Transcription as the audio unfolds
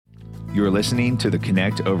You are listening to the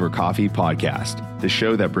Connect Over Coffee podcast, the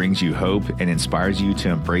show that brings you hope and inspires you to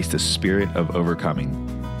embrace the spirit of overcoming.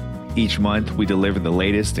 Each month, we deliver the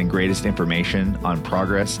latest and greatest information on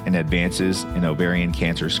progress and advances in ovarian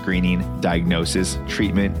cancer screening, diagnosis,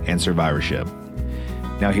 treatment, and survivorship.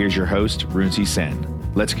 Now here's your host, Runsi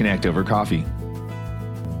Sen. Let's connect over coffee.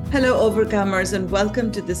 Hello, Overcomers, and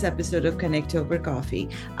welcome to this episode of Connect Over Coffee.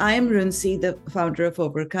 I am Runsi, the founder of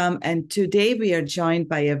Overcome, and today we are joined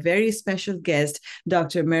by a very special guest,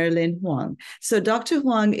 Dr. Marilyn Huang. So Dr.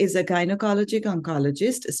 Huang is a gynecologic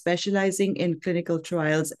oncologist specializing in clinical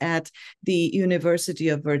trials at the University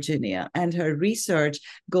of Virginia, and her research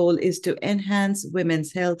goal is to enhance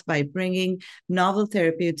women's health by bringing novel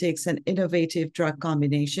therapeutics and innovative drug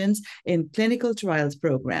combinations in clinical trials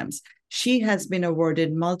programs. She has been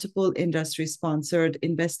awarded multiple industry-sponsored,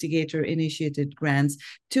 investigator-initiated grants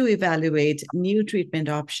to evaluate new treatment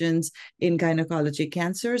options in gynecologic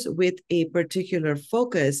cancers with a particular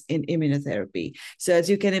focus in immunotherapy. So as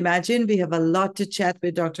you can imagine, we have a lot to chat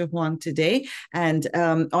with Dr. Huang today and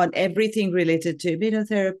on everything related to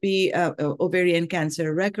immunotherapy, ovarian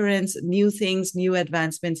cancer recurrence, new things, new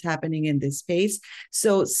advancements happening in this space.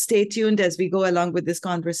 So stay tuned as we go along with this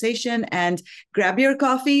conversation and grab your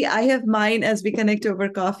coffee. I have mine as we connect over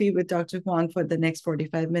coffee with Dr. Huang for the next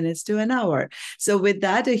 45 minutes to an hour. So with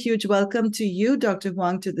that, a huge welcome to you, Dr.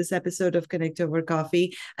 Huang, to this episode of Connect Over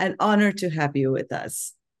Coffee. An honor to have you with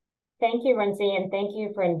us. Thank you, Runsi, and thank you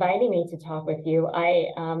for inviting me to talk with you. I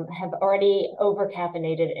have already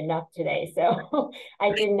over-caffeinated enough today, so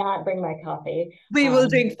I did not bring my coffee. We will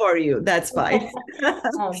drink for you. That's fine.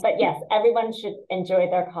 But yes, everyone should enjoy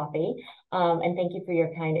their coffee. And thank you for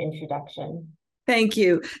your kind introduction. Thank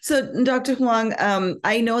you. So, Dr. Huang,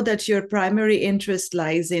 I know that your primary interest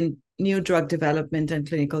lies in new drug development and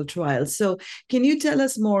clinical trials. So can you tell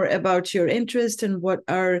us more about your interest and what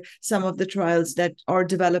are some of the trials that or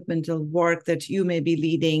developmental work that you may be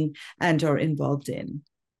leading and are involved in?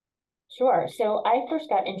 Sure. So I first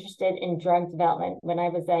got interested in drug development when I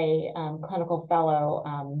was a clinical fellow.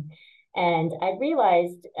 And I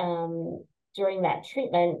realized during that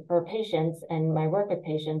treatment for patients and my work with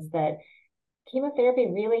patients that chemotherapy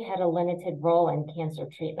really had a limited role in cancer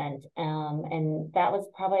treatment. And that was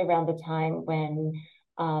probably around the time when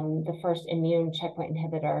the first immune checkpoint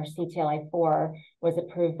inhibitor, CTLA-4, was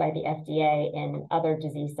approved by the FDA in other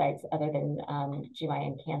disease sites other than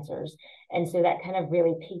GYN cancers. And so that kind of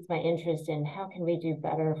really piqued my interest in how can we do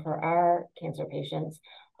better for our cancer patients.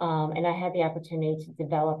 And I had the opportunity to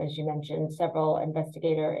develop, as you mentioned, several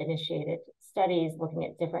investigator-initiated studies looking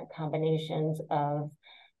at different combinations of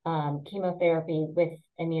chemotherapy with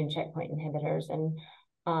immune checkpoint inhibitors. And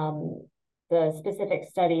the specific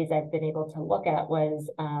studies I've been able to look at was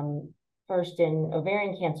first in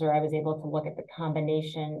ovarian cancer, I was able to look at the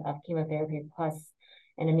combination of chemotherapy plus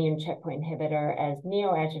an immune checkpoint inhibitor as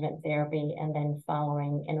neoadjuvant therapy, and then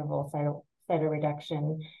following interval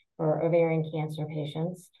cytoreduction for ovarian cancer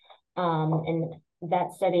patients. And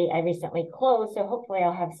that study I recently closed, so hopefully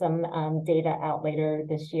I'll have some data out later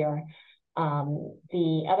this year.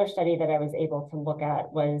 The other study that I was able to look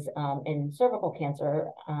at was in cervical cancer,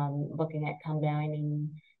 looking at combining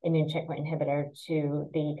immune checkpoint inhibitor to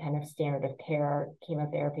the kind of standard of care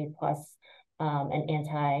chemotherapy plus an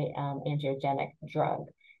anti-angiogenic drug.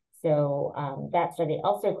 So that study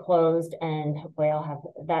also closed, and hopefully I'll have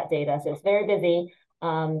that data. So it's very busy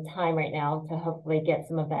time right now to hopefully get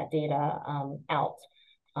some of that data out.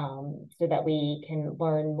 So that we can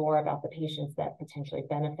learn more about the patients that potentially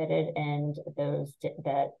benefited and those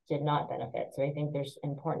that did not benefit. So I think there's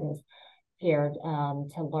importance here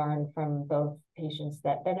to learn from both patients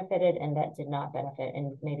that benefited and that did not benefit,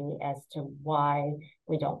 and maybe as to why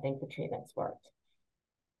we don't think the treatments worked.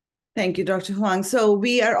 Thank you, Dr. Huang. So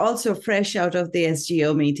we are also fresh out of the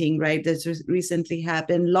SGO meeting, right? That recently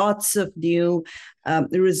happened. Lots of new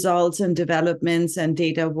results and developments and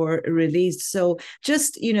data were released. So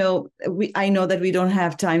just, I know that we don't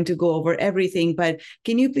have time to go over everything, but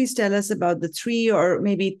can you please tell us about the 3 or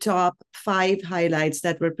maybe top 5 highlights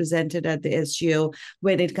that were presented at the SGO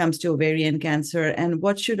when it comes to ovarian cancer? And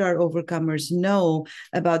what should our overcomers know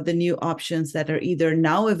about the new options that are either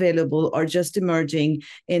now available or just emerging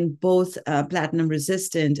in both platinum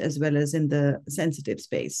resistant as well as in the sensitive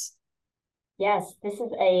space? Yes, this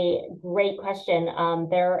is a great question.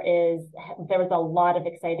 There was a lot of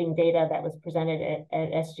exciting data that was presented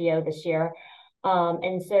at SGO this year.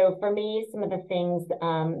 And so for me, some of the things,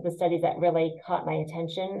 the studies that really caught my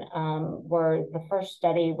attention were the first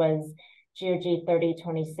study was GOG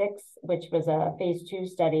 3026, which was a phase 2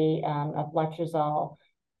 study of letrozole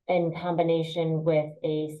in combination with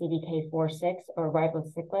a CDK4/6 or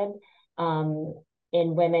ribociclib.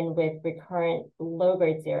 in women with recurrent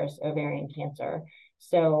low-grade serous ovarian cancer.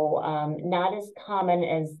 So not as common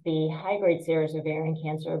as the high-grade serous ovarian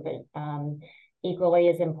cancer, but equally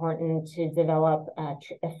as important to develop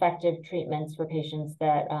effective treatments for patients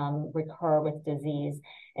that recur with disease.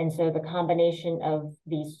 And so the combination of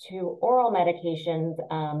these two oral medications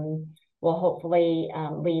will hopefully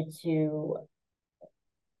lead to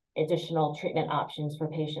additional treatment options for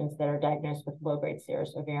patients that are diagnosed with low-grade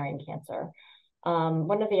serous ovarian cancer.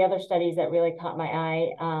 One of the other studies that really caught my eye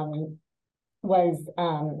was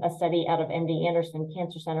a study out of MD Anderson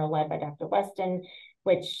Cancer Center led by Dr. Weston,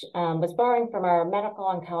 which was borrowing from our medical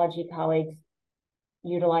oncology colleagues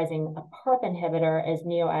utilizing a PARP inhibitor as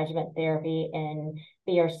neoadjuvant therapy in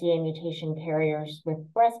BRCA mutation carriers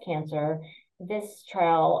with breast cancer. This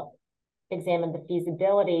trial examined the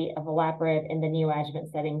feasibility of olaparib in the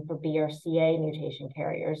neoadjuvant setting for BRCA mutation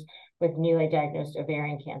carriers with newly diagnosed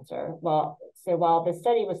ovarian cancer. While the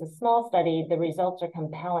study was a small study, the results are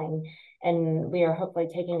compelling, and we are hopefully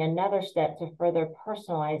taking another step to further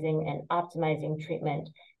personalizing and optimizing treatment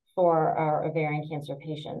for our ovarian cancer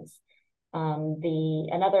patients.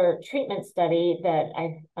 Another treatment study that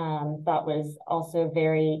I thought was also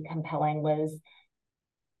very compelling was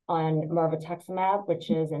on mirvetuximab, which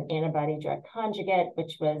is an antibody drug conjugate,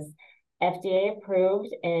 which was FDA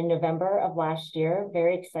approved in November of last year.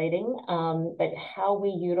 Very exciting. But how we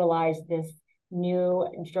utilize this new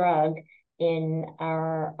drug in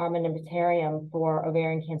our armamentarium for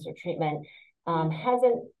ovarian cancer treatment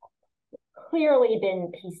hasn't clearly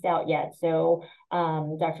been pieced out yet. So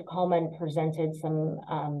Dr. Coleman presented some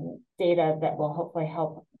data that will hopefully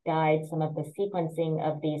help guide some of the sequencing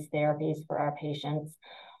of these therapies for our patients.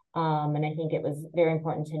 And I think it was very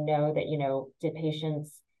important to know that, do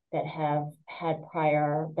patients that have had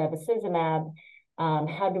prior bevacizumab,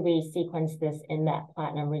 how do we sequence this in that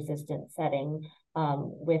platinum-resistant setting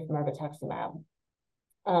with mirvetuximab?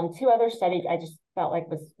 Two other studies I just felt like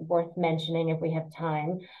was worth mentioning if we have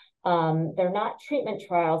time. They're not treatment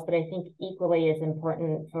trials, but I think equally as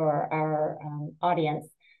important for our audience.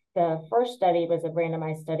 The first study was a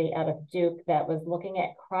randomized study out of Duke that was looking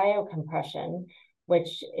at cryocompression,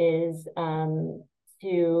 which is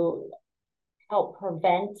to help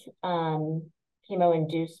prevent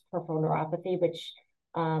chemo-induced peripheral neuropathy, which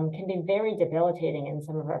can be very debilitating in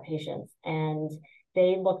some of our patients. And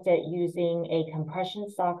they looked at using a compression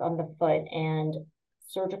sock on the foot and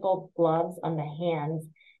surgical gloves on the hands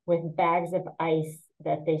with bags of ice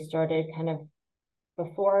that they started kind of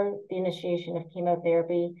before the initiation of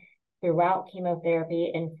chemotherapy, throughout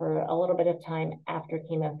chemotherapy, and for a little bit of time after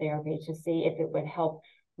chemotherapy to see if it would help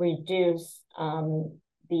reduce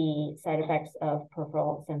the side effects of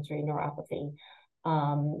peripheral sensory neuropathy,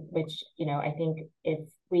 which, I think if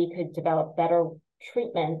we could develop better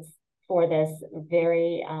treatments for this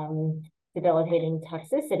very debilitating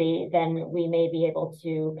toxicity, then we may be able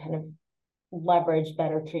to kind of leverage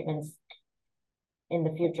better treatments in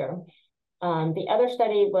the future. The other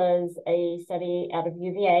study was a study out of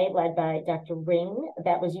UVA led by Dr. Ring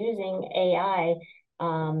that was using AI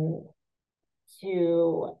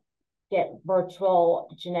to get virtual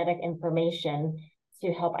genetic information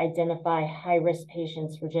to help identify high-risk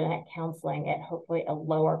patients for genetic counseling at hopefully a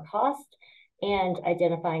lower cost, and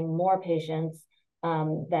identifying more patients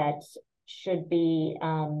that should be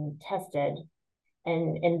tested.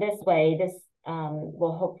 And in this way, this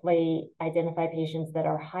will hopefully identify patients that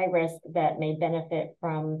are high risk that may benefit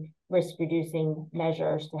from risk-reducing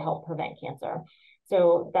measures to help prevent cancer.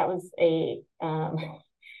 So that was a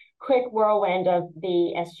quick whirlwind of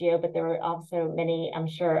the SGO, but there were also many, I'm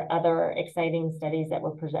sure, other exciting studies that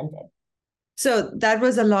were presented. So that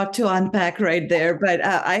was a lot to unpack right there, but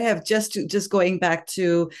I have just going back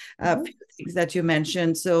to a few things that you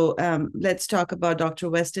mentioned. So let's talk about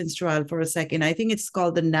Dr. Weston's trial for a second. I think it's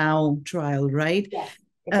called the NOW trial, right? Yes.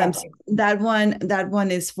 Exactly. So that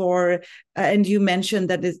one is for, and you mentioned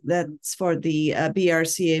that's for the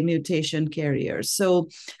BRCA mutation carriers. So,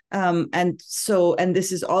 and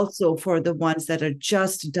this is also for the ones that are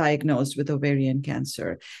just diagnosed with ovarian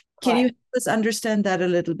cancer. Can you help us understand that a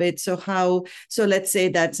little bit? So let's say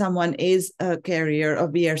that someone is a carrier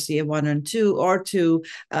of BRCA1 and 2 or 2,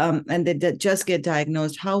 and they just get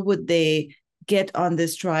diagnosed. How would they get on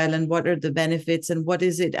this trial, and what are the benefits, and what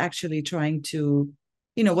is it actually trying to,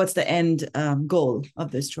 what's the end goal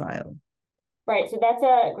of this trial? Right. So that's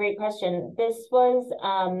a great question. This was,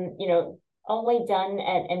 only done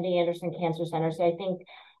at MD Anderson Cancer Center. So I think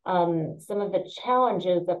some of the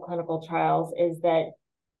challenges of clinical trials is that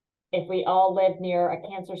if we all lived near a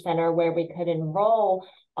cancer center where we could enroll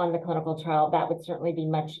on the clinical trial, that would certainly be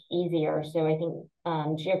much easier. So I think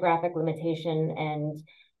geographic limitation and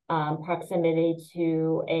proximity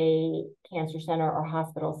to a cancer center or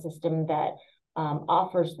hospital system that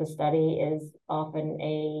offers the study is often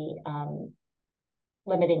a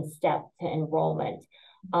limiting step to enrollment.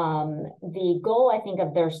 The goal, I think,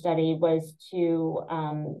 of their study was to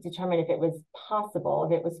determine if it was possible,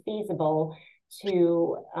 if it was feasible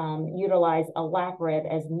to utilize olaparib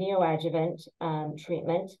as neoadjuvant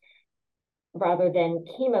treatment rather than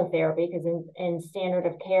chemotherapy, because in standard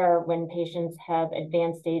of care, when patients have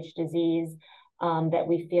advanced stage disease that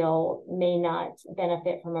we feel may not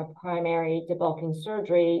benefit from a primary debulking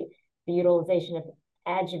surgery, the utilization of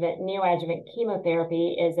neoadjuvant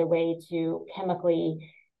chemotherapy is a way to chemically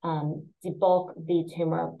debulk the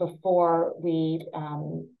tumor before we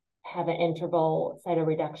have an interval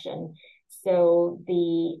cytoreduction. So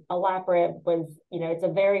the olaparib was, it's a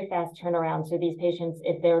very fast turnaround. So these patients,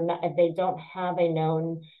 if they don't have a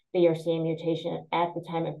known BRCA mutation at the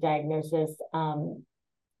time of diagnosis,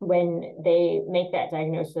 when they make that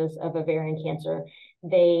diagnosis of ovarian cancer,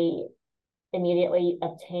 they immediately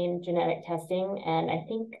obtain genetic testing. And I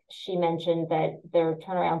think she mentioned that their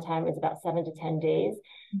turnaround time is about 7 to 10 days,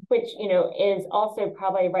 which, is also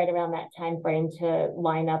probably right around that time frame to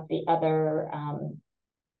line up the other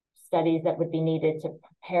studies that would be needed to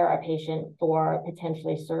prepare a patient for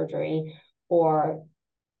potentially surgery or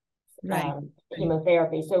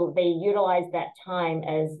chemotherapy. So they utilize that time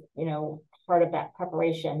as, part of that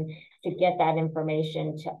preparation to get that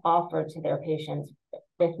information to offer to their patients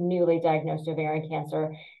with newly diagnosed ovarian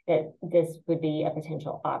cancer, that this would be a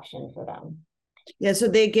potential option for them. Yeah, so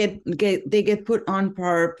they get put on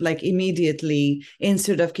PARP like immediately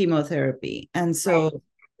instead of chemotherapy, and so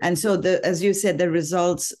Right. and so as you said, the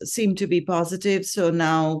results seem to be positive. So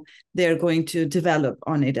now they're going to develop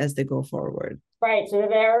on it as they go forward. Right. So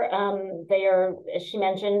they are, as she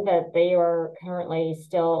mentioned, that they are currently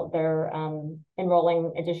they're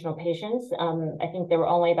enrolling additional patients. I think there were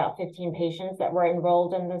only about 15 patients that were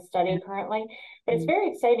enrolled in the study currently, but it's very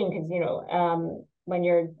exciting because, when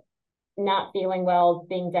you're not feeling well,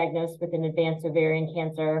 being diagnosed with an advanced ovarian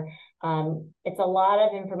cancer, it's a lot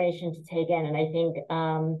of information to take in. And I think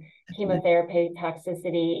chemotherapy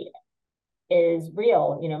toxicity is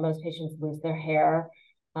real. Most patients lose their hair.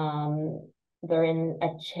 They're in a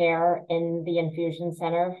chair in the infusion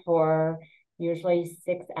center for usually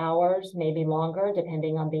 6 hours, maybe longer,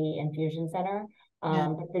 depending on the infusion center.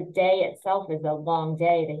 But the day itself is a long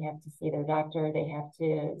day. They have to see their doctor. They have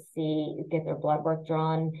to get their blood work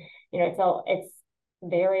drawn. It's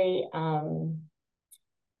very time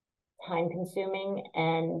consuming,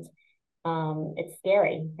 and it's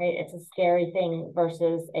scary, right? It's a scary thing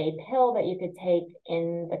versus a pill that you could take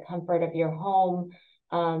in the comfort of your home.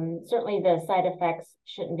 Certainly the side effects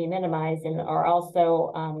shouldn't be minimized, and are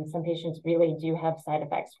also some patients really do have side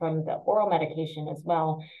effects from the oral medication as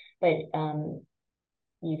well. But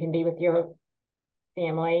you can be with your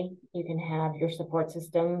family, you can have your support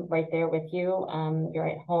system right there with you. You're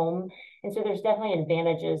at home, and so there's definitely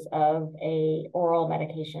advantages of a oral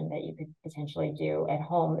medication that you could potentially do at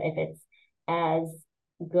home if it's as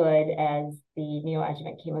good as the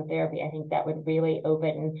neoadjuvant chemotherapy. I think that would really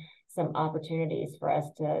open some opportunities for us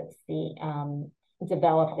to see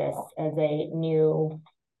develop this as a new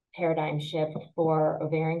paradigm shift for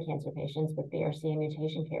ovarian cancer patients with BRCA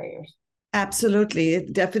mutation carriers. Absolutely.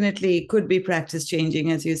 It definitely could be practice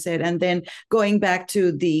changing, as you said. And then going back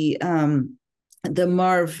to the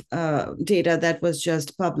MERV data that was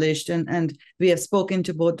just published, and we have spoken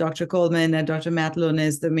to both Dr. Coleman and Dr. Marilyn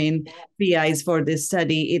as the main PIs for this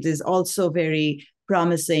study. It is also very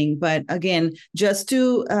promising. But again, just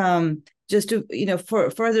to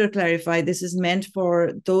further clarify, this is meant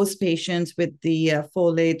for those patients with the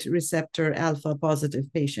folate receptor alpha positive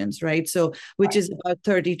patients, right? So which is about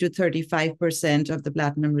 30 to 35% of the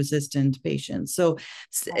platinum resistant patients. So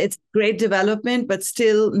it's great development, but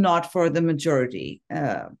still not for the majority.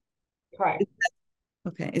 Correct.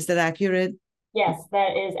 Okay, is that accurate? Yes,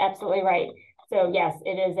 that is absolutely right. So yes,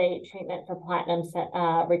 it is a treatment for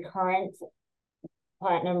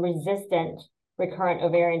platinum resistant recurrent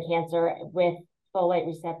ovarian cancer with folate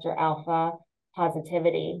receptor alpha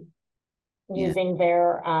positivity, using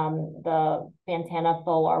their the Ventana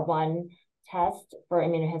FOLR1 test for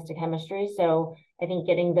immunohistochemistry. So I think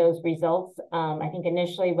getting those results, I think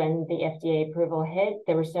initially when the FDA approval hit,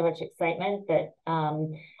 there was so much excitement that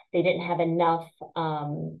they didn't have enough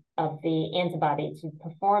of the antibody to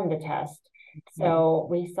perform the test. So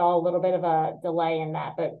we saw a little bit of a delay in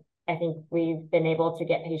that, but I think we've been able to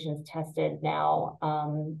get patients tested now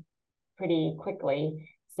pretty quickly.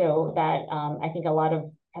 So that I think a lot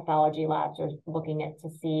of pathology labs are looking at to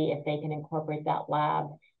see if they can incorporate that lab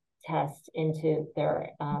test into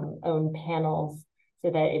their own panels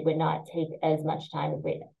so that it would not take as much time if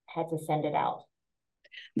we had to send it out.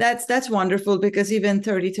 That's wonderful, because even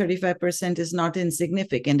 35% is not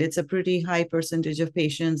insignificant. It's a pretty high percentage of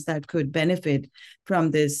patients that could benefit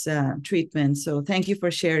from this treatment. So thank you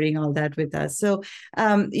for sharing all that with us. So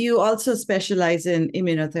you also specialize in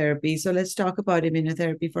immunotherapy. So let's talk about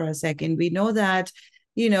immunotherapy for a second. We know that,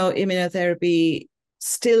 immunotherapy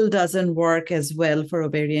still doesn't work as well for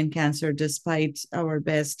ovarian cancer despite our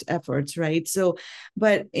best efforts, right? So,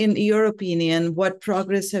 but in your opinion, what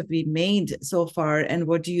progress have we made so far, and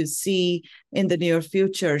what do you see in the near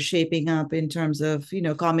future shaping up in terms of,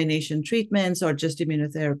 combination treatments or just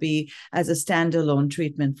immunotherapy as a standalone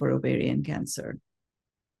treatment for ovarian cancer?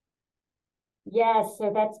 Yeah,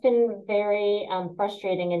 so that's been very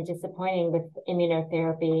frustrating and disappointing with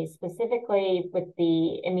immunotherapy, specifically with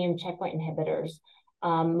the immune checkpoint inhibitors.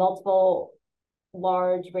 Multiple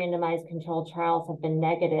large randomized controlled trials have been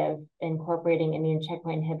negative, incorporating immune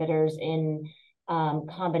checkpoint inhibitors in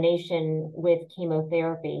combination with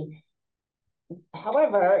chemotherapy.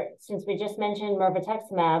 However, since we just mentioned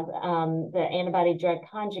mirvetuximab, the antibody drug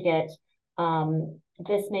conjugate,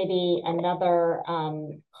 this may be another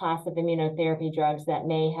class of immunotherapy drugs that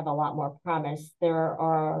may have a lot more promise. There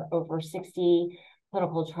are over 60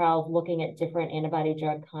 clinical trials looking at different antibody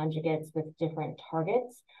drug conjugates with different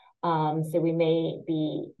targets. So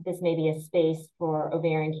this may be a space for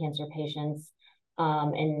ovarian cancer patients,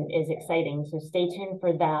 and is exciting. So stay tuned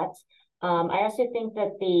for that. I also think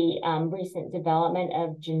that the recent development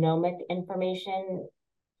of genomic information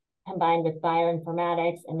combined with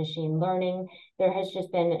bioinformatics and machine learning, there has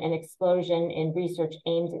just been an explosion in research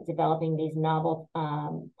aimed at developing these novel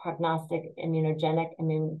prognostic immunogenic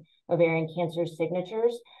ovarian cancer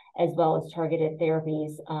signatures, as well as targeted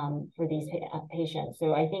therapies for these patients.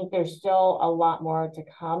 So I think there's still a lot more to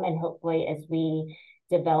come, and hopefully as we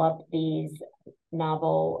develop these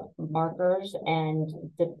novel markers and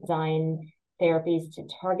design therapies to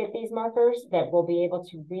target these markers, that we'll be able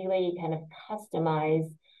to really kind of customize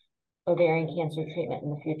ovarian cancer treatment in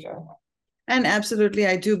the future. And absolutely,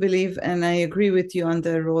 I do believe, and I agree with you on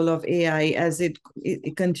the role of AI as it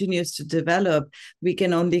continues to develop. We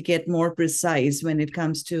can only get more precise when it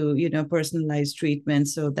comes to, personalized treatment.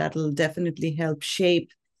 So that'll definitely help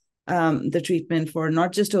shape the treatment for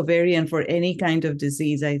not just ovarian, for any kind of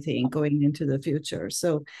disease, I think, going into the future.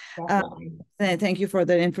 So thank you for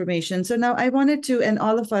that information. So now I wanted to, and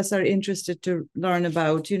all of us are interested to learn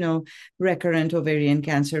about, recurrent ovarian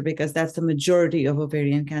cancer, because that's the majority of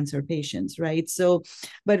ovarian cancer patients, right? So,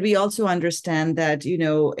 but we also understand that,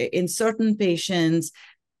 in certain patients,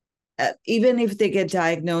 even if they get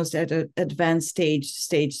diagnosed at an advanced stage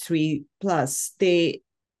 3+, they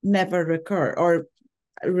never recur, or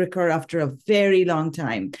recur after a very long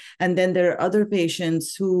time. And then there are other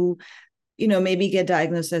patients who, maybe get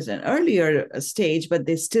diagnosed at an earlier stage, but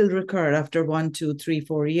they still recur after 1, 2, 3,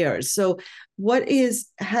 4 years. So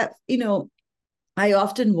I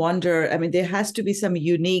often wonder, there has to be some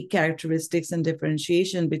unique characteristics and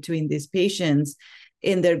differentiation between these patients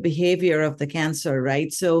in their behavior of the cancer,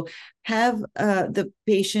 right? So have the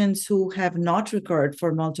patients who have not recurred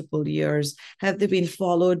for multiple years, have they been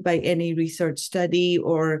followed by any research study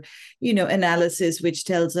or, analysis which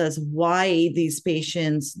tells us why these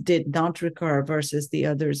patients did not recur versus the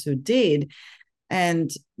others who did? And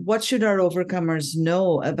what should our overcomers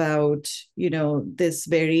know about, this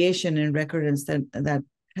variation in recurrence that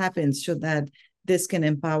happens, so that this can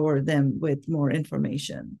empower them with more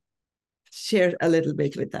information? Share a little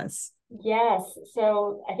bit with us. Yes.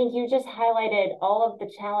 So I think you just highlighted all of the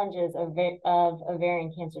challenges of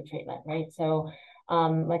ovarian cancer treatment, right? So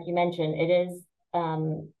like you mentioned, it is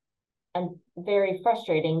very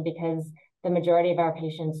frustrating because the majority of our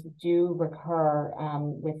patients do recur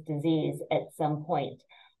with disease at some point.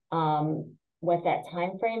 What that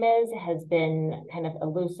time frame has been kind of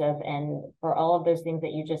elusive. And for all of those things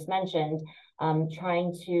that you just mentioned,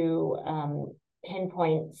 trying to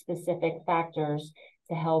pinpoint specific factors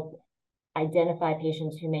to help identify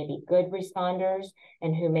patients who may be good responders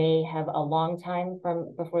and who may have a long time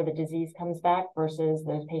from before the disease comes back versus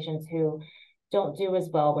those patients who don't do as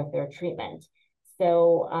well with their treatment.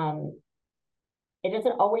 So it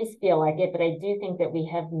doesn't always feel like it, but I do think that we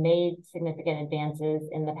have made significant advances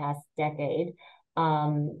in the past decade.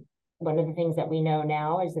 One of the things that we know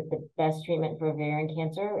now is that the best treatment for ovarian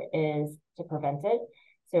cancer is to prevent it.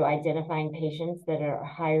 So identifying patients that are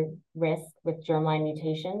high risk with germline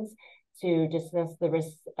mutations, to discuss the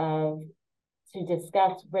risks of to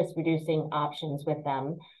discuss risk-reducing options with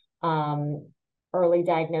them. Early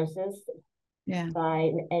diagnosis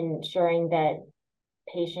by ensuring that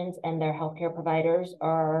patients and their healthcare providers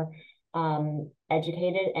are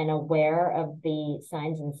educated and aware of the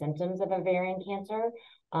signs and symptoms of ovarian cancer.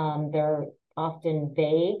 They're often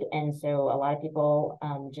vague, and so a lot of people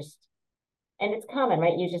and it's common,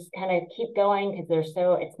 right? You just kind of keep going because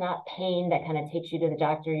it's not pain that kind of takes you to the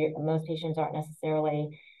doctor. Most patients aren't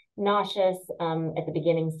necessarily nauseous at the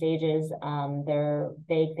beginning stages. They're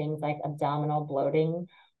vague things like abdominal bloating.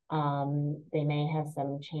 They may have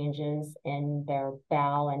some changes in their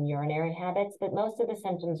bowel and urinary habits, but most of the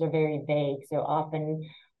symptoms are very vague. So often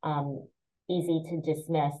easy to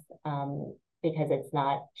dismiss because it's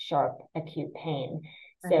not sharp, acute pain.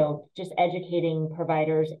 So just educating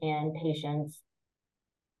providers and patients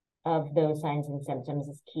of those signs and symptoms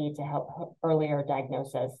is key to help earlier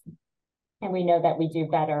diagnosis. And we know that we do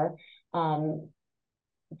better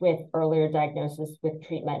with earlier diagnosis with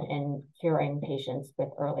treatment and curing patients with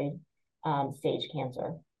early stage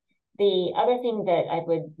cancer. The other thing that I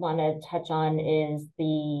would want to touch on is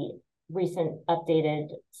the recent updated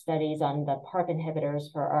studies on the PARP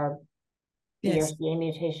inhibitors for our BRCA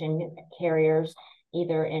mutation carriers,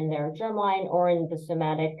 either in their germline or in the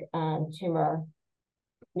somatic tumor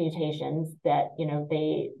mutations that,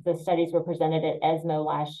 the studies were presented at ESMO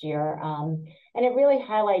last year. And it really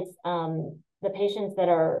highlights the patients that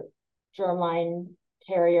are germline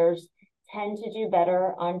carriers tend to do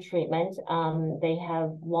better on treatment. They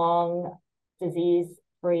have long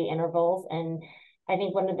disease-free intervals. And I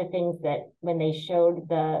think one of the things that when they showed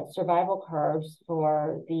the survival curves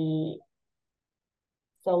for the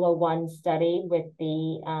SOLO-1 study with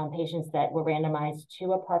the patients that were randomized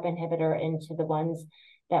to a PARP inhibitor into the ones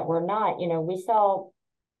that were not, we saw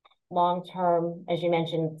long-term, as you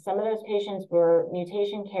mentioned, some of those patients were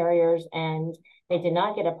mutation carriers and they did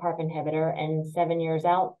not get a PARP inhibitor, and 7 years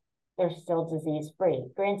out, they're still disease-free.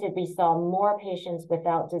 Granted, we saw more patients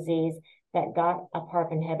without disease that got a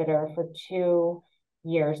PARP inhibitor for 2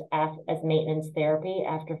 years as maintenance therapy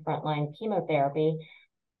after frontline chemotherapy,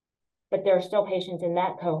 but there are still patients in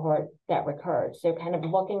that cohort that recurred. So kind of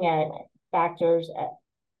looking at factors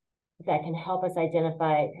that can help us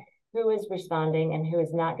identify who is responding and who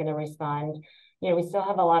is not going to respond. We still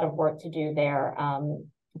have a lot of work to do there.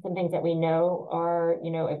 Some things that we know are,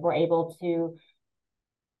 if we're able to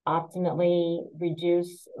optimally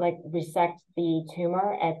resect the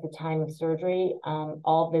tumor at the time of surgery,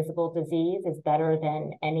 all visible disease is better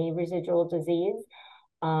than any residual disease.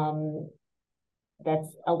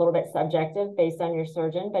 That's a little bit subjective based on your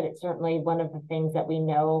surgeon, but it's certainly one of the things that we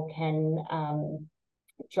know can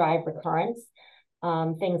drive recurrence.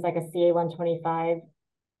 Things like a CA-125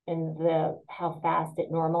 and how fast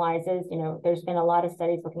it normalizes. There's been a lot of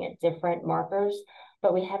studies looking at different markers,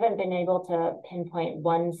 but we haven't been able to pinpoint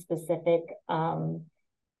one specific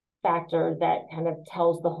factor that kind of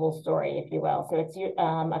tells the whole story, if you will. So it's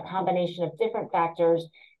a combination of different factors.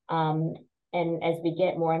 And as we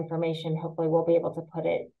get more information, hopefully we'll be able to put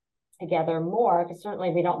it together more, because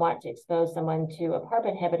certainly we don't want to expose someone to a PARP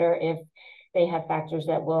inhibitor if they have factors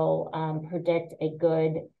that will predict a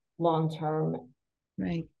good long-term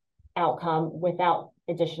outcome without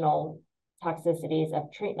additional toxicities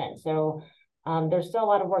of treatment. So there's still a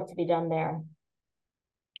lot of work to be done there.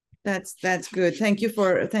 That's good. Thank you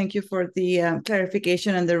for the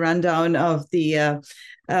clarification and the rundown of the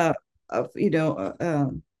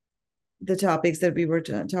the topics that we were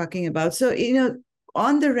talking about. So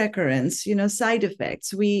on the recurrence, side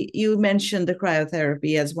effects, you mentioned the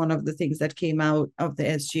cryotherapy as one of the things that came out of the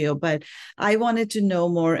SGO, but I wanted to know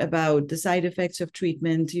more about the side effects of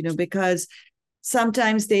treatment, because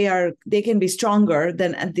sometimes they can be stronger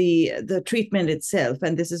than the treatment itself.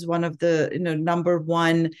 And this is one of the number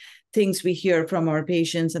one things we hear from our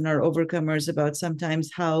patients and our overcomers about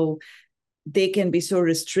sometimes how they can be so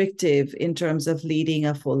restrictive in terms of leading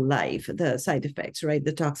a full life, the side effects, right?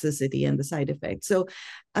 The toxicity and the side effects. So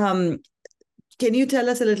can you tell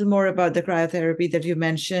us a little more about the cryotherapy that you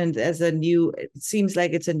mentioned as it seems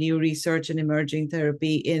like it's a new research and emerging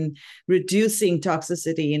therapy in reducing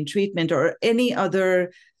toxicity in treatment, or any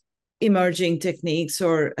other emerging techniques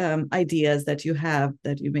or ideas that you have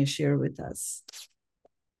that you may share with us?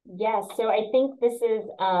 Yes, so I think this is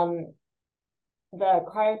the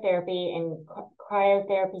cryotherapy and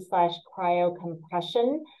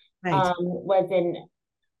cryotherapy/cryocompression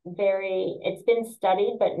it's been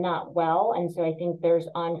studied, but not well. And so I think there's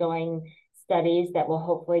ongoing studies that will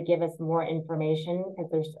hopefully give us more information,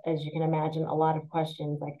 because there's, as you can imagine, a lot of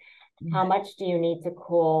questions like, How much do you need to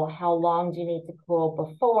cool? How long do you need to cool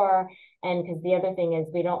before? And because the other thing is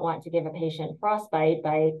we don't want to give a patient frostbite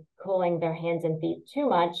by cooling their hands and feet too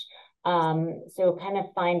much. So kind of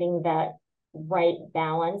finding that right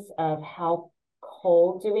balance of how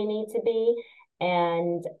cold do we need to be,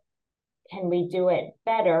 and can we do it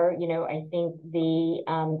better? I think they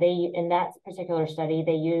in that particular study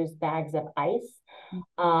they used bags of ice.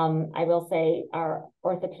 I will say our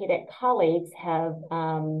orthopedic colleagues have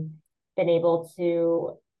been able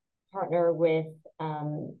to partner with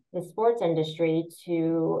the sports industry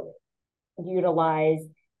to utilize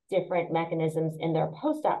different mechanisms in their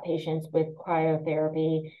post-op patients with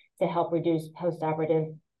cryotherapy to help reduce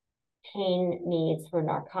post-operative pain needs for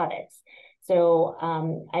narcotics. So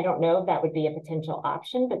I don't know if that would be a potential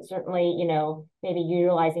option, but certainly, maybe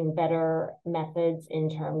utilizing better methods in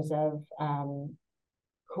terms of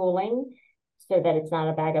cooling so that it's not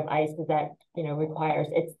a bag of ice, because that, requires,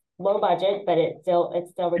 it's low budget, but it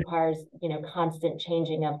still requires, constant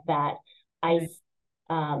changing of that ice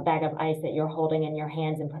bag of ice that you're holding in your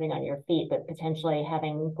hands and putting on your feet, but potentially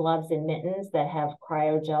having gloves and mittens that have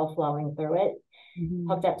cryogel flowing through it,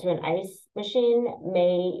 hooked up to an ice machine,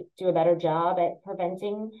 may do a better job at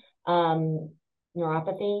preventing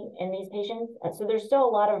neuropathy in these patients. So there's still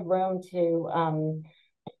a lot of room to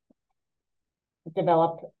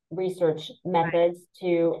develop research methods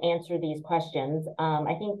to answer these questions.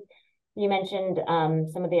 I think you mentioned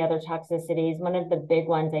some of the other toxicities. One of the big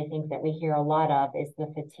ones I think that we hear a lot of is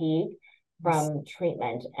the fatigue from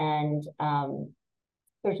treatment. And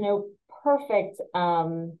there's no perfect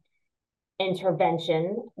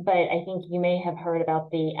intervention, but I think you may have heard about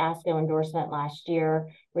the ASCO endorsement last year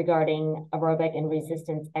regarding aerobic and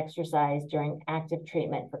resistance exercise during active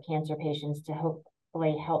treatment for cancer patients to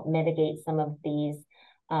hopefully help mitigate some of these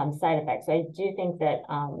side effects. So I do think that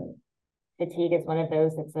fatigue is one of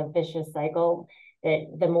those that's a vicious cycle, that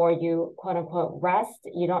the more you quote unquote rest,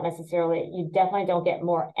 you definitely don't get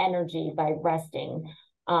more energy by resting.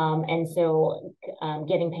 And so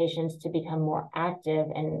getting patients to become more active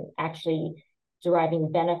and actually deriving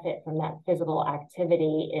benefit from that physical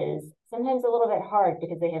activity is sometimes a little bit hard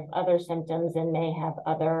because they have other symptoms and may have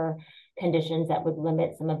other conditions that would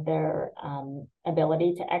limit some of their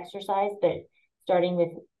ability to exercise. But starting with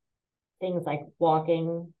things like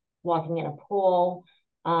walking in a pool,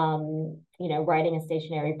 riding a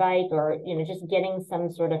stationary bike, or, just getting some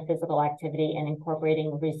sort of physical activity and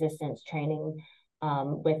incorporating resistance training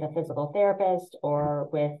with a physical therapist or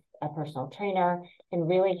with a personal trainer can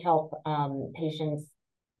really help patients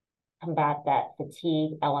combat that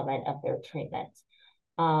fatigue element of their treatment.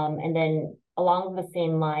 And then along the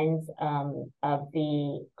same lines of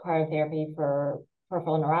the cryotherapy for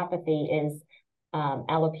peripheral neuropathy is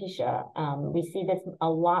alopecia. We see this a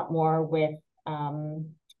lot more with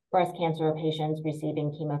breast cancer patients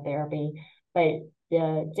receiving chemotherapy, but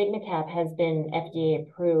the DigniCap has been FDA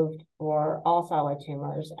approved for all solid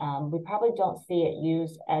tumors. We probably don't see it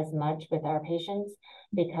used as much with our patients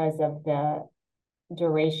because of the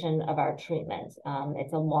duration of our treatment.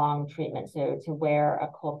 It's a long treatment. So to wear a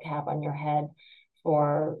cold cap on your head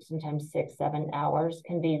for sometimes 6-7 hours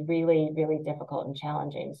can be really, really difficult and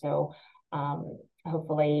challenging. So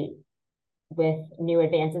hopefully with new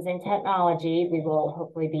advances in technology, we will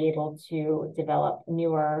hopefully be able to develop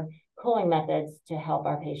newer cooling methods to help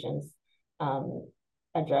our patients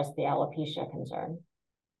address the alopecia concern.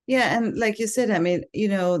 Yeah, and like you said, I mean,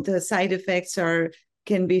 the side effects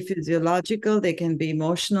can be physiological, they can be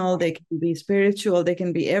emotional, they can be spiritual, they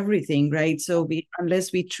can be everything, right? So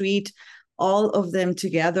unless we treat all of them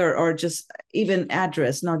together, or just even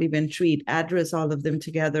address all of them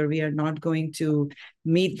together, we are not going to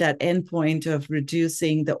meet that endpoint of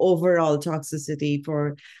reducing the overall toxicity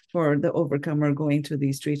for the overcomer going through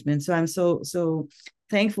these treatments. So I'm so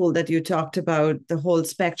thankful that you talked about the whole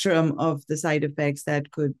spectrum of the side effects that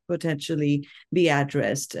could potentially be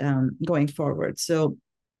addressed going forward. So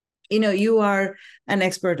you are an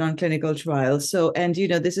expert on clinical trials. So, and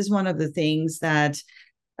this is one of the things that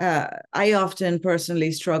I often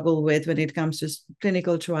personally struggle with when it comes to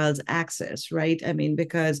clinical trials access, right? I mean,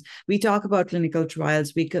 because we talk about clinical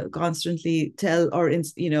trials, we constantly tell or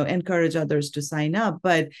encourage others to sign up.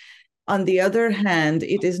 But on the other hand,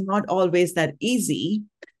 it is not always that easy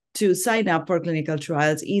to sign up for clinical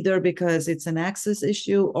trials, either because it's an access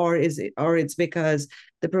issue, or it's because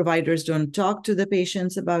the providers don't talk to the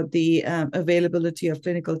patients about the availability of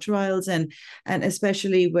clinical trials, and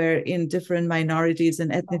especially where in different minorities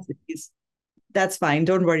and ethnicities. That's fine,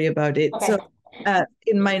 don't worry about it. Okay. So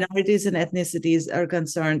in minorities and ethnicities are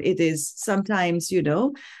concerned, it is sometimes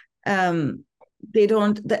they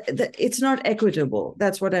don't, it's not equitable.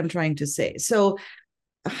 That's what I'm trying to say. So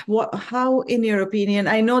how, in your opinion,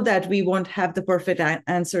 I know that we won't have the perfect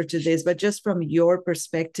answer to this, but just from your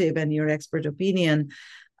perspective and your expert opinion,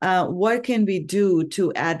 what can we do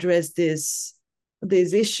to address these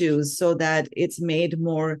issues so that it's made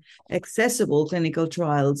more accessible? Clinical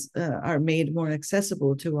trials are made more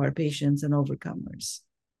accessible to our patients and overcomers.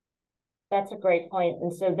 That's a great point.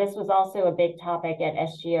 And so this was also a big topic at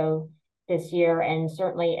SGO this year, and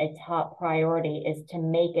certainly a top priority is to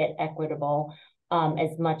make it equitable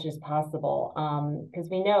as much as possible. Because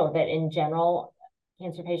we know that in general,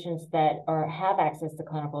 cancer patients that have access to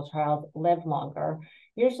clinical trials live longer,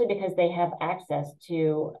 usually because they have access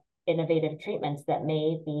to innovative treatments that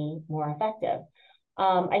may be more effective.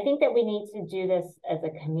 I think that we need to do this as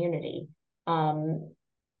a community.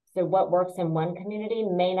 So what works in one community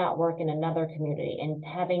may not work in another community, and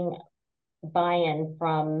having buy-in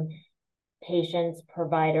from patients,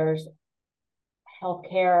 providers,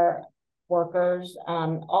 healthcare workers,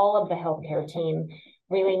 all of the healthcare team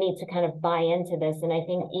really need to kind of buy into this. And I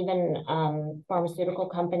think even pharmaceutical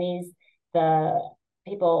companies, the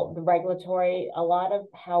regulatory, a lot of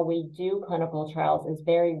how we do clinical trials is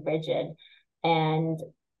very rigid, and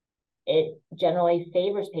it generally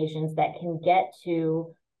favors patients that can get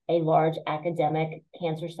to a large academic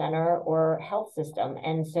cancer center or health system.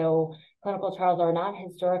 And so clinical trials are not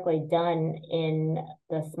historically done in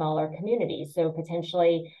the smaller communities. So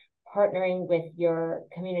potentially partnering with your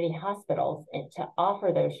community hospitals to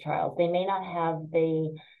offer those trials. They may not have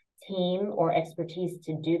the team or expertise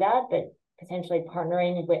to do that, but potentially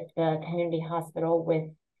partnering with the community hospital with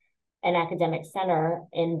an academic center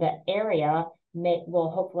in the area will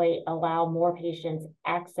hopefully allow more patients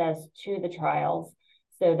access to the trials,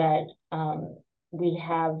 so that we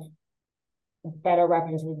have better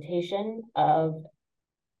representation of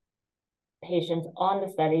patients on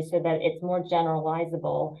the study, so that it's more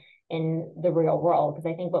generalizable in the real world. Because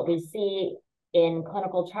I think what we see in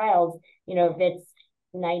clinical trials, if it's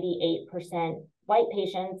 98% white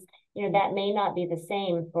patients, that may not be the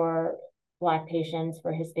same for Black patients,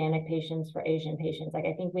 for Hispanic patients, for Asian patients. Like,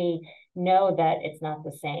 I think we know that it's not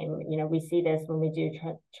the same. We see this when we do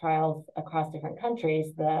trials across different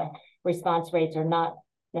countries. The response rates are not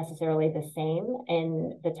necessarily the same,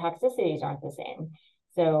 and the toxicities aren't the same.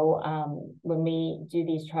 So when we do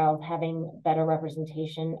these trials, having better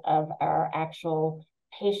representation of our actual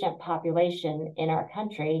patient population in our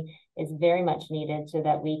country is very much needed, so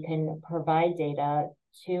that we can provide data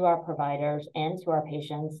to our providers and to our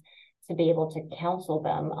patients to be able to counsel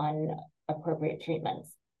them on appropriate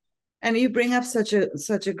treatments. And you bring up such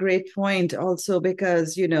a great point also,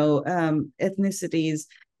 because ethnicities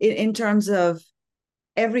in terms of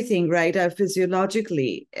everything, right?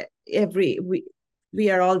 Physiologically, we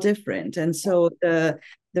are all different, and so the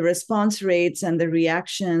response rates and the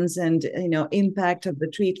reactions and impact of the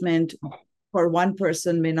treatment for one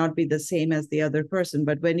person may not be the same as the other person.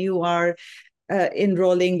 But when you are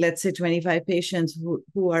enrolling, let's say 25 patients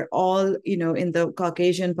who are all, in the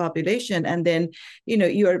Caucasian population, and then,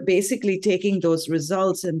 you are basically taking those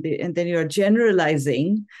results and then you're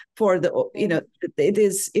generalizing for the,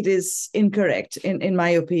 it is incorrect in my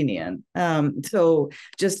opinion. So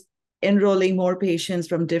just enrolling more patients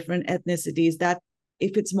from different ethnicities, that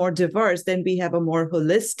if it's more diverse, then we have a more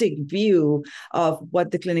holistic view of what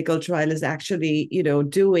the clinical trial is actually,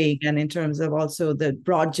 doing, and in terms of also the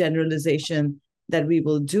broad generalization that we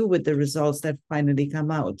will do with the results that finally come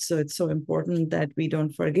out. So it's so important that we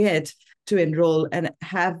don't forget to enroll and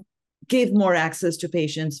give more access to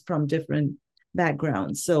patients from different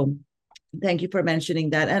backgrounds. So thank you for mentioning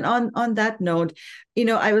that. And on that note,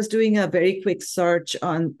 I was doing a very quick search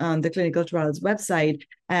on the clinical trials website,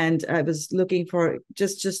 and I was looking for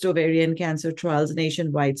just ovarian cancer trials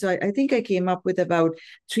nationwide. So I think I came up with about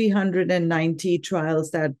 390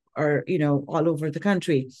 trials that are, all over the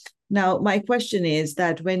country. Now, my question is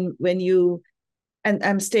that when you, and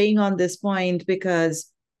I'm staying on this point because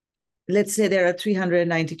let's say there are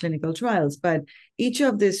 390 clinical trials, but each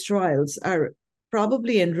of these trials are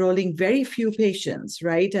probably enrolling very few patients,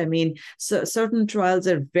 right? I mean, so certain trials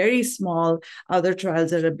are very small, other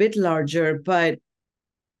trials are a bit larger, but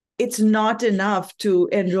it's not enough to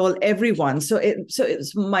enroll everyone. So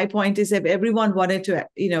my point is, if everyone wanted to,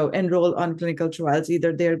 enroll on clinical trials,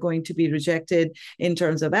 either they're going to be rejected in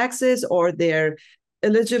terms of access or their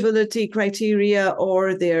eligibility criteria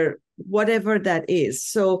or their whatever that is.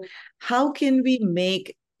 So how can we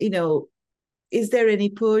make, is there any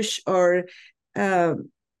push or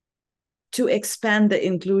to expand the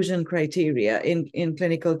inclusion criteria in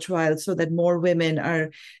clinical trials so that more women are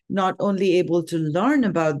not only able to learn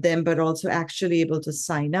about them, but also actually able to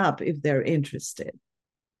sign up if they're interested?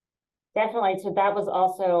 Definitely. So that was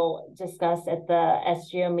also discussed at the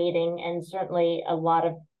SGO meeting, and certainly a lot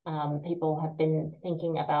of people have been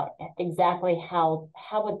thinking about exactly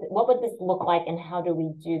what would this look like and how do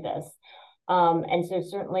we do this? And so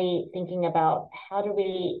certainly thinking about how do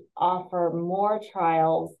we offer more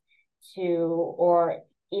trials to, or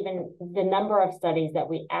even the number of studies that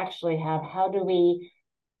we actually have, how do we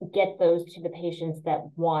get those to the patients that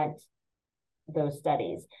want those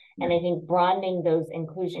studies? And I think broadening those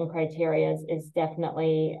inclusion criteria is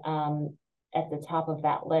definitely at the top of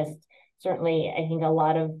that list. Certainly, I think a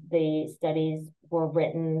lot of the studies were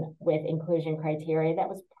written with inclusion criteria that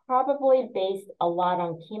was probably based a lot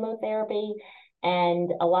on chemotherapy,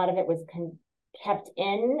 and a lot of it was kept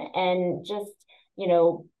in and just,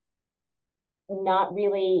 not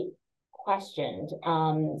really questioned.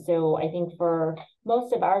 So I think for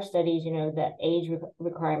most of our studies, the age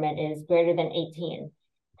requirement is greater than 18.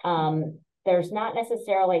 There's not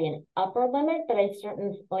necessarily an upper limit, but I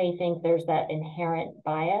certainly think there's that inherent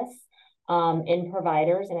bias in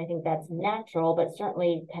providers. And I think that's natural, but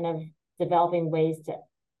certainly kind of developing ways to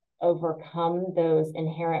overcome those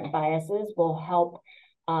inherent biases will help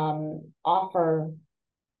offer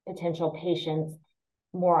potential patients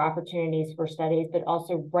more opportunities for studies, but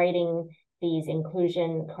also writing these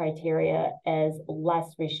inclusion criteria as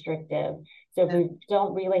less restrictive. So if we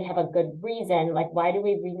don't really have a good reason, like why do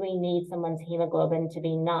we really need someone's hemoglobin to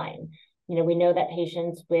be 9? We know that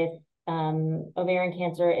patients with ovarian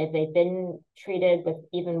cancer, if they've been treated with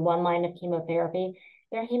even one line of chemotherapy,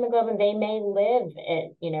 their hemoglobin, they may live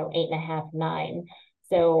at, 8.5, 9.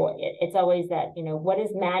 So it's always that, what is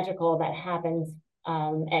magical that happens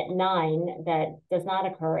at 9 that does not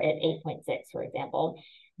occur at 8.6, for example.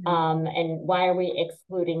 And why are we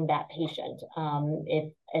excluding that patient?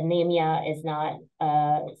 If anemia is not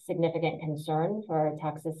a significant concern for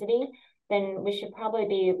toxicity, then we should probably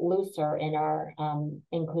be looser in our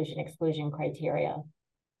inclusion-exclusion criteria.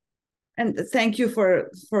 And thank you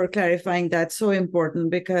for clarifying that. So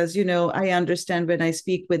important, because I understand when I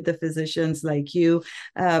speak with the physicians like you,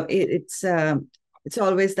 it's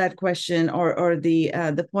always that question or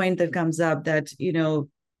the point that comes up that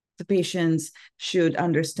the patients should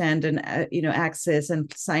understand and access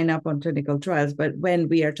and sign up on clinical trials. But when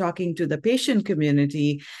we are talking to the patient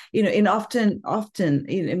community, in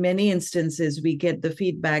many instances we get the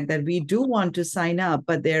feedback that we do want to sign up,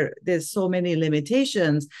 but there's so many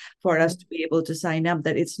limitations for us to be able to sign up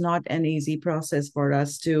that it's not an easy process for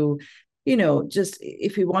us to just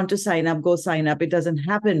if we want to sign up, go sign up. It doesn't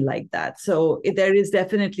happen like that. So there is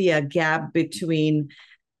definitely a gap between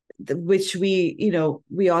which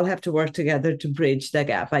we all have to work together to bridge the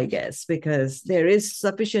gap, I guess, because there is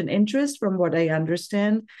sufficient interest from what I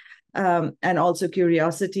understand, and also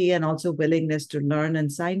curiosity and also willingness to learn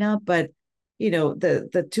and sign up. But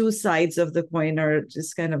the two sides of the coin are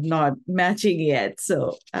just kind of not matching yet.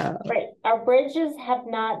 So right, our bridges have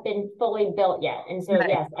not been fully built yet, and so right.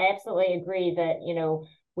 Yes, I absolutely agree that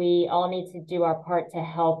we all need to do our part to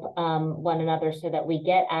help one another so that we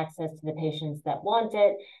get access to the patients that want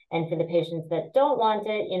it, and for the patients that don't want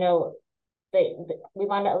it, we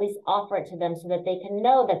want to at least offer it to them so that they can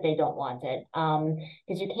know that they don't want it,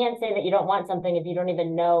 because you can't say that you don't want something if you don't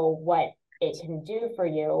even know what it can do for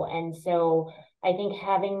you. And so I think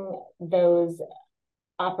having those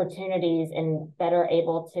opportunities and better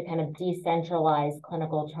able to kind of decentralize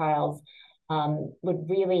clinical trials would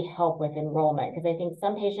really help with enrollment. Because I think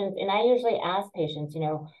some patients, and I usually ask patients,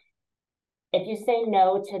 if you say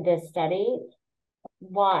no to this study,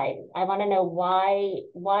 why? I want to know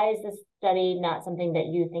why is this study not something that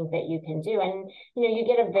you think that you can do? And, you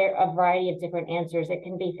get a variety of different answers. It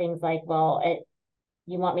can be things like, well,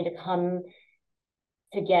 you want me to come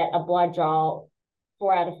to get a blood draw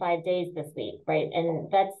 4 out of 5 days this week, right?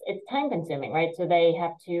 And it's time consuming, right? So they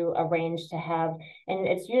have to arrange to have, and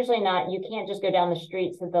it's usually not, you can't just go down the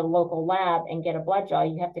street to the local lab and get a blood draw.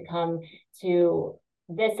 You have to come to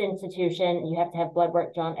this institution. You have to have blood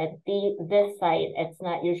work drawn at this site. It's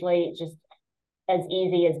not usually just as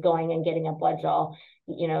easy as going and getting a blood draw.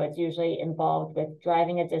 It's usually involved with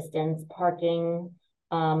driving a distance, parking,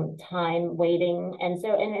 time, waiting. And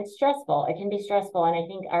it's stressful. It can be stressful. And I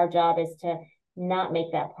think our job is to not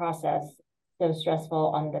make that process so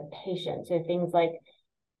stressful on the patient. So things like,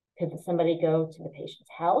 could somebody go to the patient's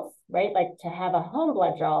house, right? Like to have a home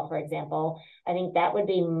blood draw, for example, I think that would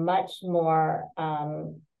be much more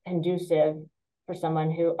conducive for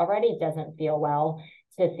someone who already doesn't feel well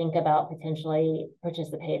to think about potentially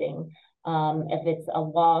participating. If it's a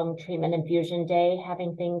long treatment infusion day,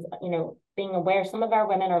 having things, being aware, some of our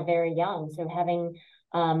women are very young. So having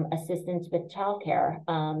assistance with childcare,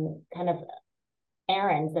 kind of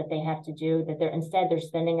errands that they have to do, that they're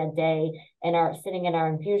spending a day sitting in our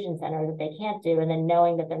infusion center that they can't do, and then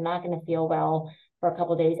knowing that they're not going to feel well for a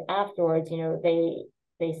couple of days afterwards,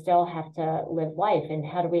 they still have to live life. And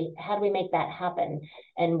how do we make that happen?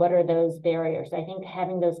 And what are those barriers? I think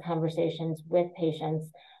having those conversations with patients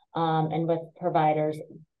and with providers,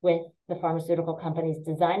 with the pharmaceutical companies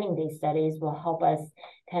designing these studies, will help us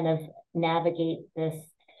kind of navigate this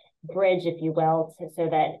bridge, if you will, so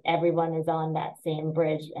that everyone is on that same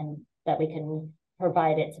bridge and that we can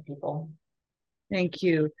provide it to people. Thank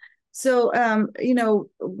you. So,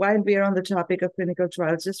 while we are on the topic of clinical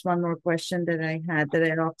trials, just one more question that I had, that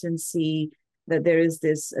I often see, that there is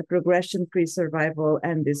this progression-free survival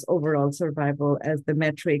and this overall survival as the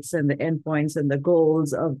metrics and the endpoints and the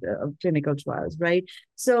goals of clinical trials, right?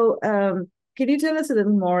 So can you tell us a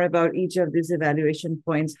little more about each of these evaluation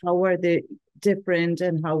points? How are they different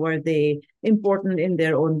and how are they important in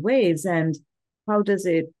their own ways? And how does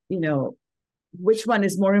it, which one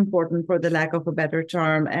is more important, for the lack of a better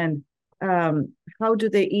term? And how do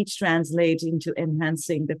they each translate into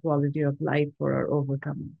enhancing the quality of life for our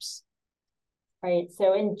overcomers? Right.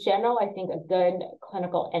 So in general, I think a good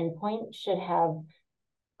clinical endpoint should have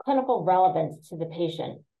clinical relevance to the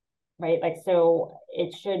patient, right? So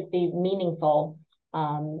it should be meaningful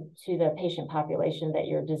to the patient population that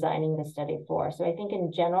you're designing the study for. So I think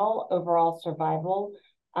in general, overall survival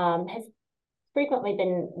has frequently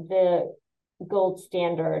been the gold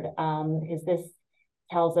standard, because this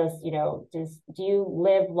tells us, do you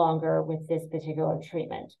live longer with this particular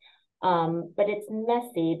treatment? But it's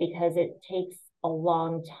messy because it takes a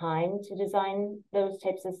long time to design those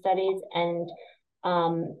types of studies. And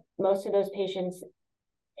most of those patients,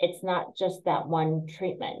 it's not just that one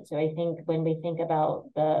treatment. So I think when we think about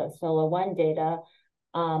the SOLO-1 data,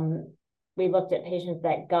 we looked at patients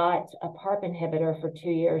that got a PARP inhibitor for 2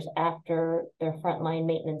 years after their frontline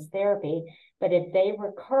maintenance therapy. But if they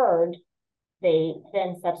recurred, they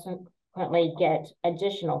then subsequently get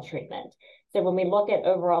additional treatment. So when we look at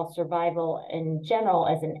overall survival in general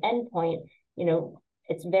as an endpoint,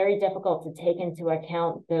 it's very difficult to take into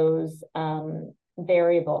account those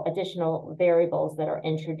additional variables that are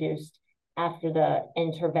introduced after the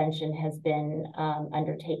intervention has been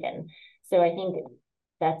undertaken. So I think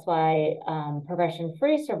that's why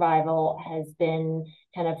progression-free survival has been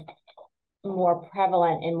kind of more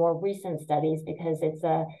prevalent in more recent studies, because it's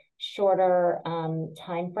a shorter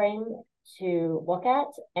time frame to look at,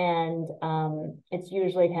 and it's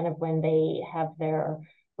usually kind of when they have their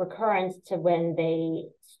recurrence to when they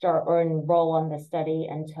start or enroll on the study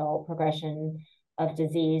until progression of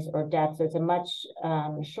disease or death. So it's a much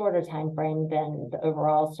shorter time frame than the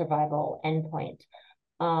overall survival endpoint.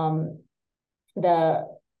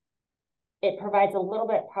 It provides a little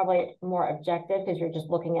bit probably more objective, because you're just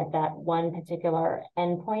looking at that one particular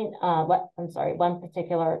endpoint, one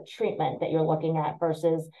particular treatment that you're looking at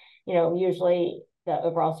versus, usually the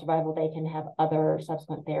overall survival, they can have other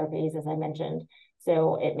subsequent therapies, as I mentioned.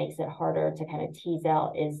 So it makes it harder to kind of tease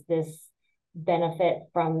out, is this benefit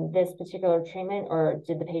from this particular treatment, or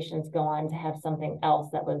did the patients go on to have something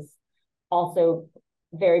else that was also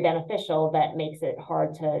very beneficial, that makes it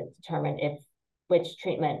hard to determine which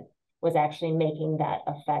treatment was actually making that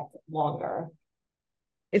effect longer.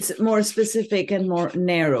 It's more specific and more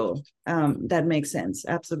narrow. That makes sense.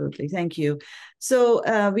 Absolutely. Thank you. So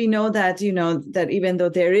we know that, that even though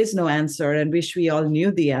there is no answer, and wish we all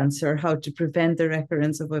knew the answer, how to prevent the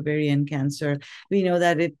recurrence of ovarian cancer, we know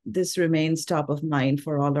that this remains top of mind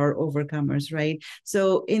for all our overcomers, right?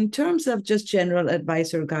 So in terms of just general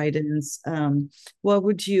advice or guidance, what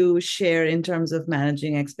would you share in terms of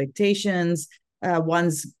managing expectations,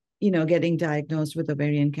 once getting diagnosed with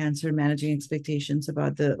ovarian cancer, managing expectations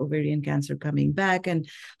about the ovarian cancer coming back, and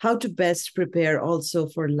how to best prepare also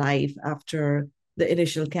for life after the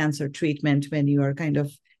initial cancer treatment, when you are kind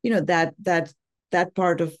of, that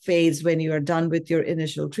part of phase when you are done with your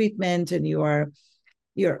initial treatment and you're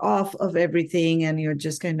off of everything and you're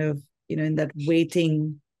just kind of, in that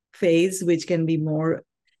waiting phase, which can be more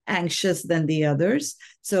anxious than the others.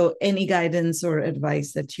 So any guidance or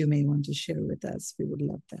advice that you may want to share with us, we would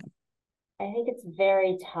love that. I think it's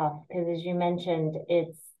very tough, because as you mentioned,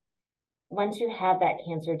 once you have that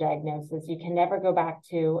cancer diagnosis, you can never go back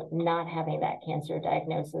to not having that cancer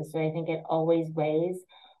diagnosis. So I think it always weighs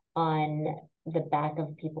on the back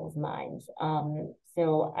of people's minds. And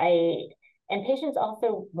patients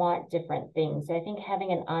also want different things. So I think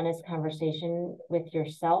having an honest conversation with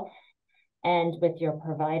yourself and with your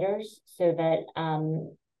providers so that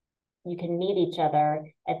you can meet each other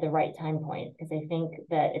at the right time point. Because I think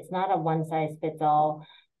that it's not a one size fits all.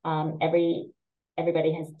 Everybody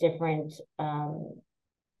has different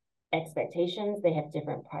expectations. They have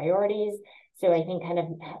different priorities. So I think kind of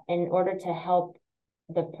in order to help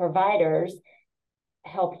the providers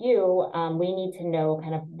help you, we need to know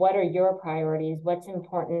kind of what are your priorities, what's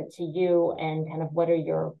important to you, and kind of what are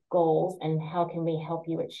your goals, and how can we help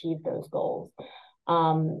you achieve those goals.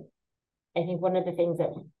 I think one of the things that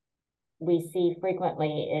we see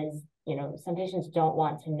frequently is, some patients don't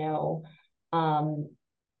want to know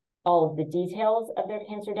all of the details of their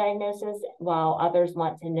cancer diagnosis, while others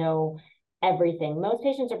want to know everything. Most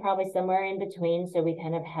patients are probably somewhere in between, so we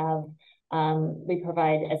kind of have we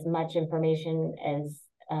provide as much information as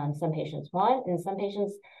some patients want, and some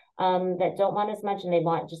patients that don't want as much and they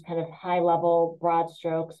want just kind of high level, broad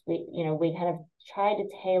strokes. We kind of try to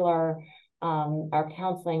tailor our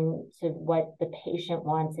counseling to what the patient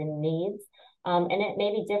wants and needs. And it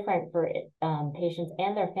may be different for patients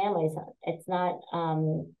and their families. It's not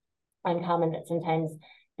uncommon that sometimes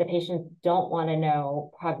the patients don't want to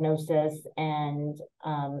know prognosis and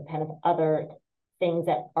kind of other things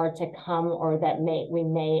that are to come or that we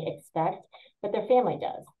may expect, but their family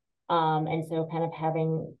does. And so kind of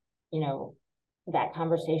having, that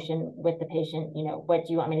conversation with the patient, what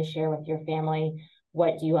do you want me to share with your family?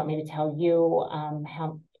 What do you want me to tell you?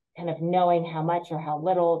 How kind of knowing how much or how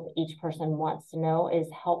little each person wants to know is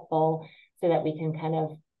helpful so that we can kind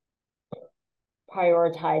of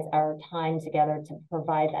prioritize our time together to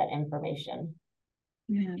provide that information.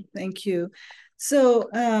 Yeah, thank you. So,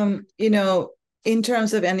 in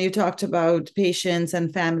terms of, and you talked about patients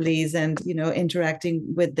and families and, interacting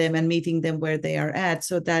with them and meeting them where they are at.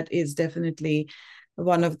 So that is definitely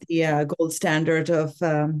one of the gold standard of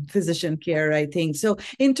physician care, I think. So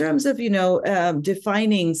in terms of,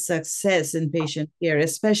 defining success in patient care,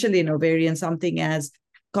 especially in ovarian, something as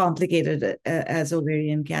complicated as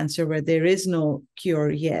ovarian cancer, where there is no cure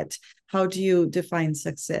yet, how do you define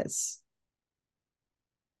success?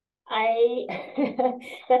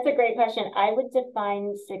 That's a great question. I would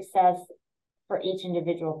define success for each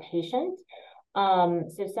individual patient.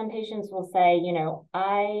 So some patients will say,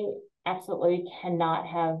 I absolutely cannot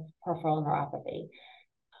have peripheral neuropathy.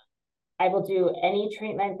 I will do any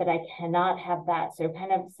treatment, but I cannot have that. So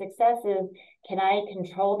kind of success is, can I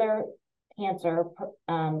control their cancer,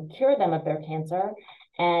 cure them of their cancer,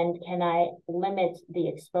 and can I limit the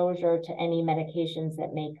exposure to any medications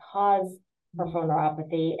that may cause peripheral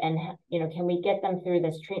neuropathy, and can we get them through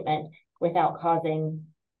this treatment without causing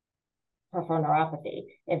peripheral neuropathy,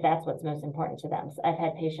 if that's what's most important to them. So I've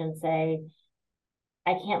had patients say,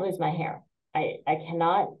 I can't lose my hair. I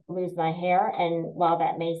cannot lose my hair. And while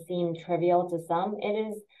that may seem trivial to some, it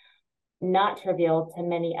is not trivial to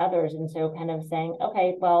many others. And so kind of saying,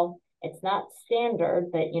 okay, well, it's not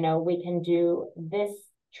standard, but we can do this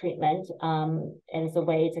treatment as a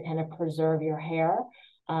way to kind of preserve your hair.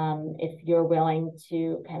 If you're willing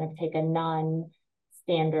to kind of take a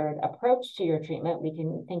non-standard approach to your treatment, we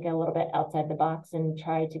can think a little bit outside the box and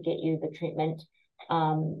try to get you the treatment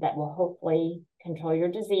that will hopefully control your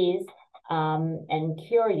disease and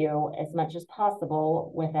cure you as much as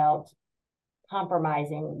possible without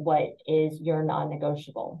compromising what is your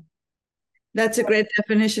non-negotiable. That's a great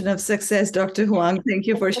definition of success, Dr. Huang. Thank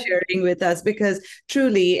you for sharing with us, because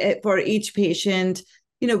truly for each patient,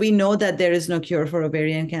 we know that there is no cure for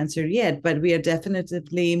ovarian cancer yet, but we are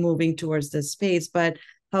definitely moving towards this space. But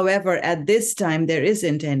however, at this time, there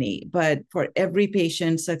isn't any. But for every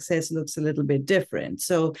patient, success looks a little bit different.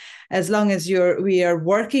 So as long as we are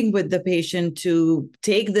working with the patient to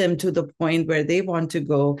take them to the point where they want to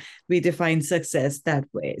go, we define success that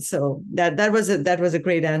way. So that was a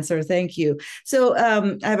great answer. Thank you. So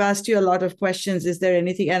I've asked you a lot of questions. Is there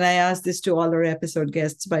anything, and I asked this to all our episode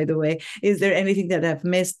guests, by the way, is there anything that I've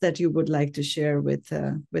missed that you would like to share with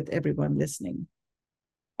everyone listening?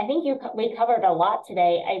 I think we covered a lot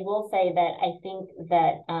today. I will say that I think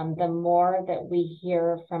that the more that we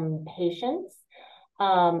hear from patients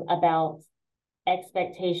about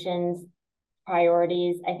expectations,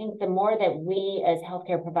 priorities, I think the more that we as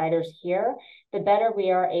healthcare providers hear, the better we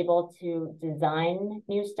are able to design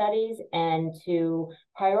new studies and to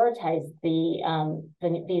prioritize these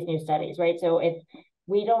new studies, right? So if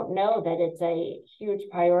we don't know that it's a huge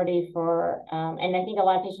priority for, and I think a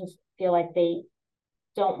lot of patients feel like they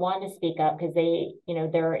don't want to speak up because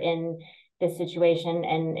they're in this situation,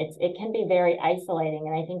 and it can be very isolating.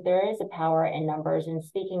 And I think there is a power in numbers, and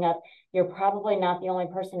speaking up. You're probably not the only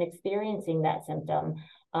person experiencing that symptom,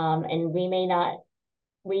 and we may not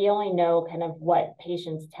we only know kind of what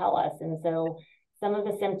patients tell us. And so some of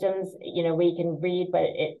the symptoms, we can read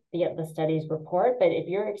what the studies report, but if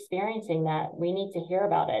you're experiencing that, we need to hear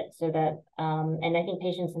about it so that, and I think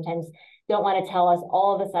patients sometimes don't want to tell us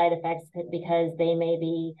all of the side effects because they may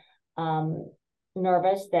be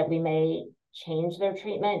nervous that we may change their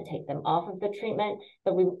treatment, take them off of the treatment.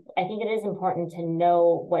 But I think it is important to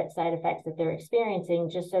know what side effects that they're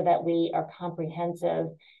experiencing, just so that we are comprehensive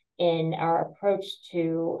in our approach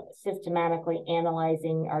to systematically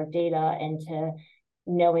analyzing our data and to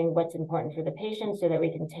knowing what's important for the patient so that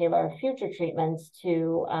we can tailor future treatments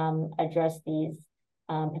to address these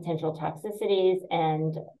potential toxicities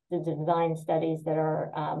and the design studies that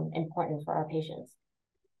are important for our patients.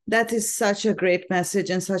 That is such a great message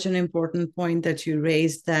and such an important point that you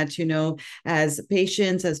raised, that, as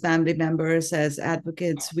patients, as family members, as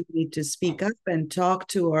advocates, we need to speak up and talk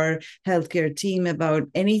to our healthcare team about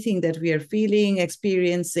anything that we are feeling,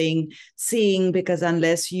 experiencing, seeing, because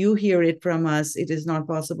unless you hear it from us, it is not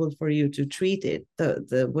possible for you to treat it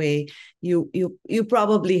the way you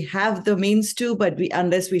probably have the means to, but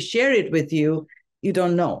unless we share it with you, you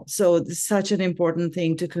don't know. So it's such an important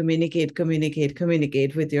thing to communicate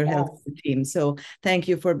with your health team. So thank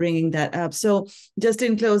you for bringing that up. So just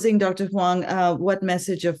in closing, Dr. Huang, what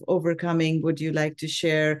message of overcoming would you like to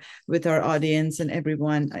share with our audience and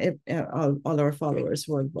everyone, all our followers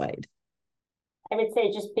worldwide? I would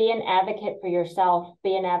say just be an advocate for yourself,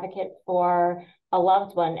 be an advocate for a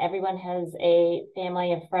loved one. Everyone has a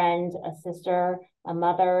family, a friend, a sister, a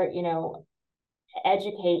mother,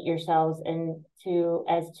 educate yourselves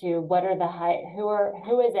as to what are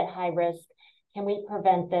who is at high risk, can we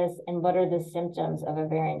prevent this, and what are the symptoms of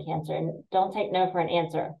ovarian cancer, and don't take no for an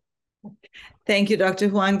answer. Thank you, Dr.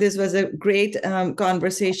 Huang. This was a great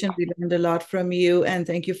conversation. We learned a lot from you, and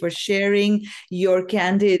thank you for sharing your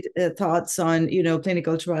candid thoughts on,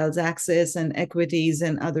 clinical trials access and equities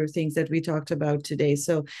and other things that we talked about today.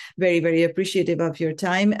 So very, very appreciative of your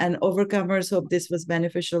time. And overcomers, hope this was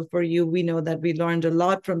beneficial for you. We know that we learned a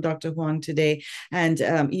lot from Dr. Huang today, and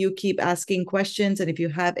you keep asking questions. And if you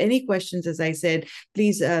have any questions, as I said,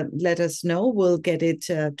 please let us know. We'll get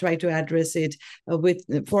it, try to address it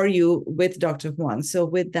for you with Dr. Huang. So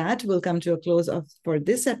with that, we'll come to a close for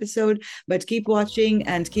this episode, but keep watching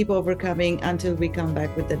and keep overcoming until we come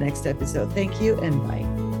back with the next episode. Thank you and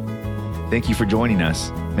bye. Thank you for joining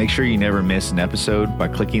us. Make sure you never miss an episode by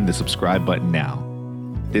clicking the subscribe button now.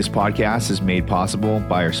 This podcast is made possible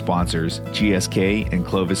by our sponsors, GSK and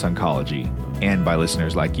Clovis Oncology, and by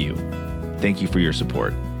listeners like you. Thank you for your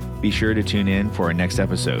support. Be sure to tune in for our next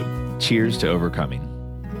episode. Cheers to overcoming.